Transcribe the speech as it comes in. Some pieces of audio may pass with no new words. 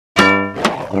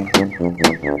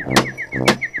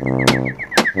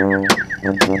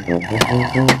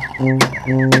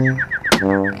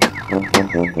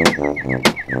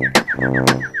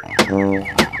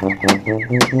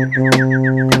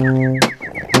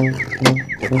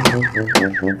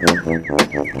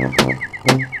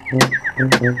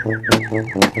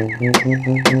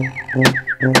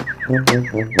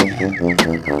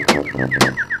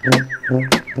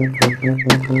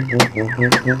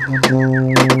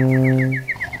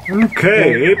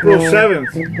Okay, April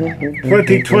 7th,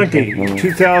 2020,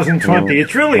 2020.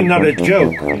 It's really not a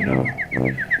joke, you know.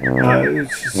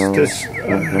 It's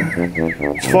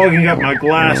fogging up my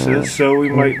glasses, so we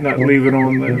might not leave it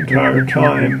on the entire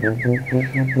time.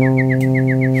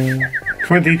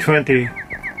 2020.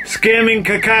 Scamming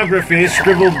Cacography,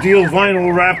 scribbled deal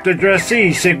vinyl wrapped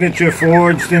addressee, signature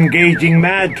forged, engaging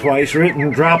mad twice,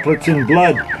 written droplets in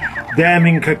blood.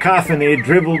 Damning cacophony,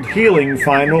 dribbled healing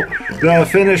final, the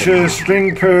finisher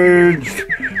string purged,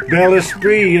 bel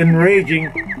esprit enraging,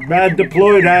 bad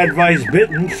deployed advice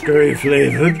bitten, scurry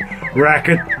flavored,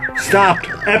 racket stopped,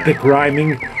 epic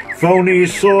rhyming, phony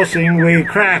sourcing, way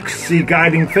cracks, see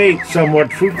guiding fate,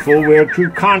 somewhat fruitful where true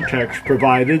context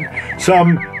provided,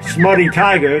 some smutty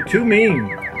tiger, too mean.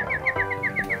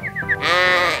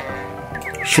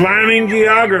 Slamming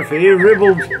geography,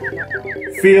 ribbled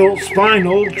feel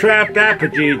spinal, trapped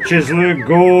apogee, chiseler,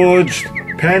 gorged,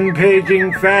 pen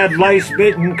paging, fad, lice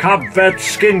bitten, cop vet,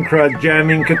 skin crud,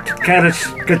 jamming,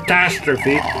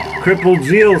 catastrophe, crippled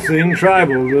zeal thing,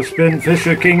 tribal, the spin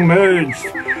fisher king merged,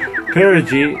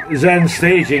 perigee, zen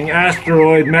staging,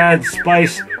 asteroid, mad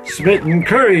spice, smitten,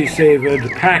 curry savored,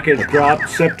 package dropped,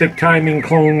 septic timing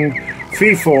cloned,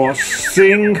 fee force,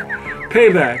 sing,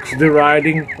 paybacks,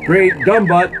 deriding, great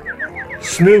dumbbutt,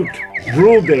 snoot,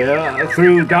 drool there,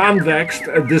 through Vexed,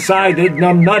 decided,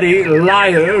 numbnutty,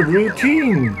 liar,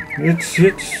 routine. It's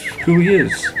who he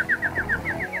is.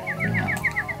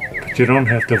 But you don't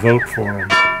have to vote for him.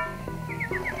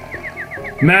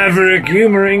 Maverick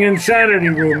humoring insanity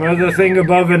rumor, the thing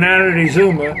above inanity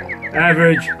zoomer,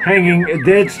 average hanging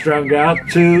dead strung out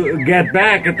to get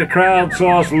back at the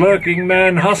crowdsourced lurking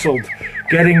man hustled.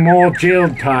 Getting more jail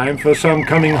time for some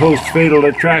coming host fatal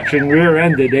attraction,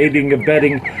 rear-ended, aiding,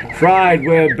 abetting, fried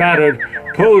where battered,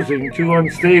 posing too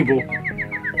unstable,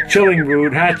 chilling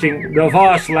rude, hatching, the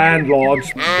vast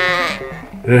landlords,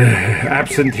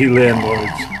 absentee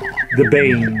landlords, the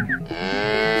bane.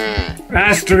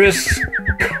 Asterisk,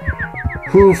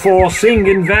 who for sing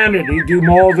in vanity do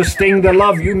more the sting to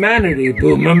love humanity,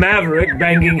 boomer maverick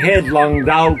banging headlong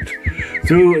doubt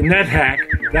through nethack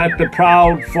that the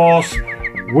proud false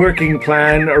working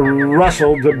plan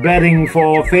rustled, betting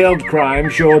for failed crime,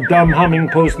 sure dumb humming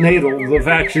postnatal, the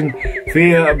faction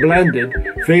fear blended,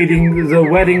 fading the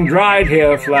wedding dried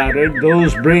hair flattered,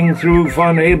 those bring through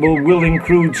fun able, willing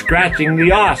crude scratching the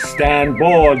arse stand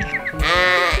bored.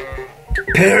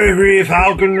 Peregrine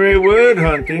falconry word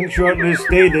hunting, shortly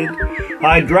stated,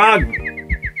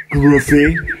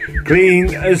 hydrography, clean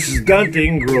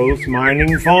stunting growth,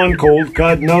 mining fawn cold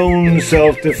cut, known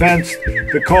self-defense,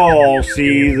 the call,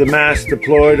 see the mass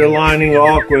deployed, aligning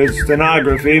awkward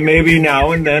stenography, maybe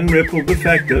now and then rippled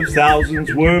defective,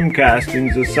 thousands worm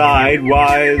castings aside,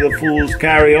 why the fools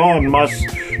carry on must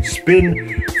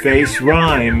spin face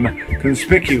rhyme,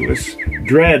 conspicuous,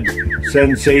 dread,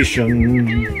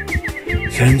 sensation.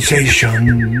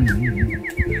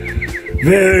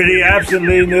 Verity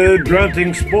absently nerd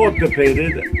grunting sport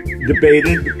debated,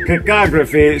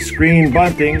 cacography, screen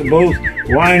bunting, both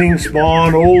whining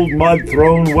spawn, old mud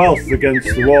thrown wealth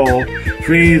against the wall,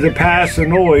 free the pass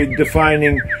annoyed,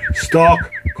 defining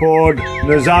stalk, chord,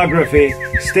 nosography,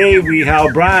 stay we how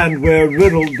brand where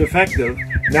riddled defective,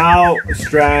 now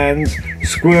strands,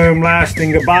 squirm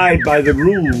lasting abide by the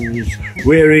rules,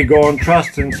 weary gone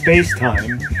trust in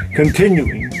space-time,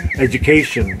 continuing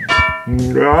education.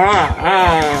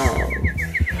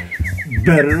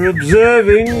 Better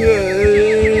observing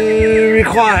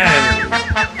required.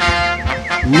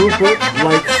 Rupert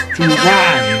likes to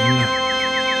rhyme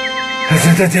as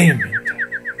entertainment.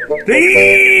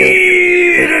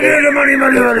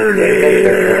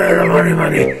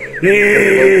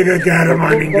 The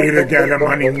money,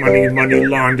 data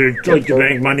laundered, Deutsche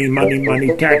Bank money,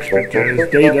 tax returns,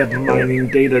 data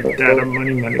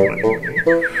mining, money.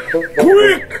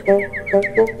 Quick!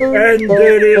 And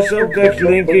dirty subtext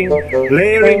linking,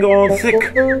 layering on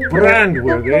thick,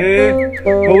 brand-worthy, a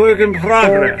work in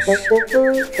progress.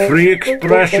 Free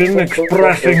expression,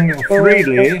 expressing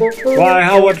freely, why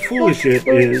how what foolish it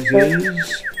is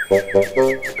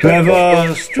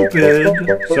Clever, stupid,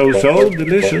 so-so,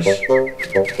 delicious.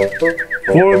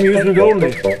 For amusement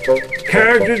only.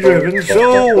 Character-driven,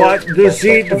 so what?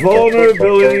 Deceit,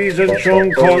 vulnerabilities, and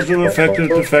shown causal, effective,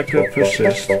 defective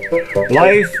persist.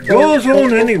 Life goes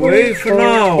on anyway for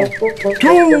now.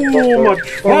 Too much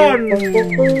fun!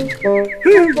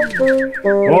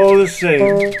 All the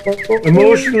same,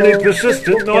 emotionally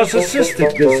persistent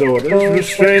narcissistic disorders,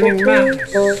 restraining mass.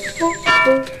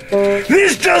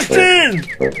 This just in!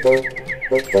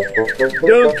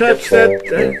 Don't touch that.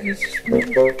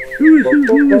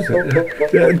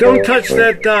 Don't touch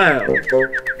that dial.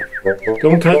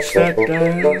 Don't touch that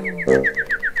dial.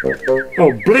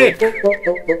 Oh, blick.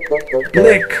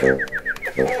 Blick.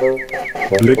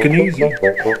 Blick and easy.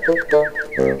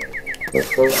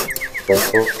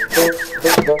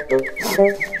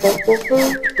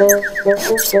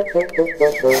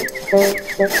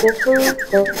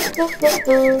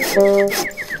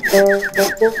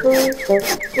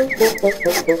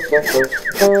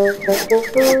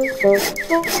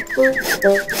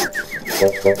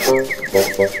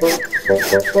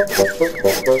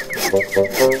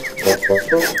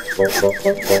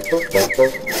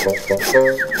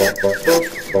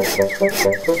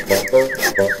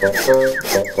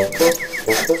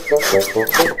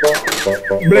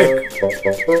 Blick,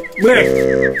 blick,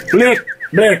 blick,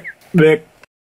 blick, blick.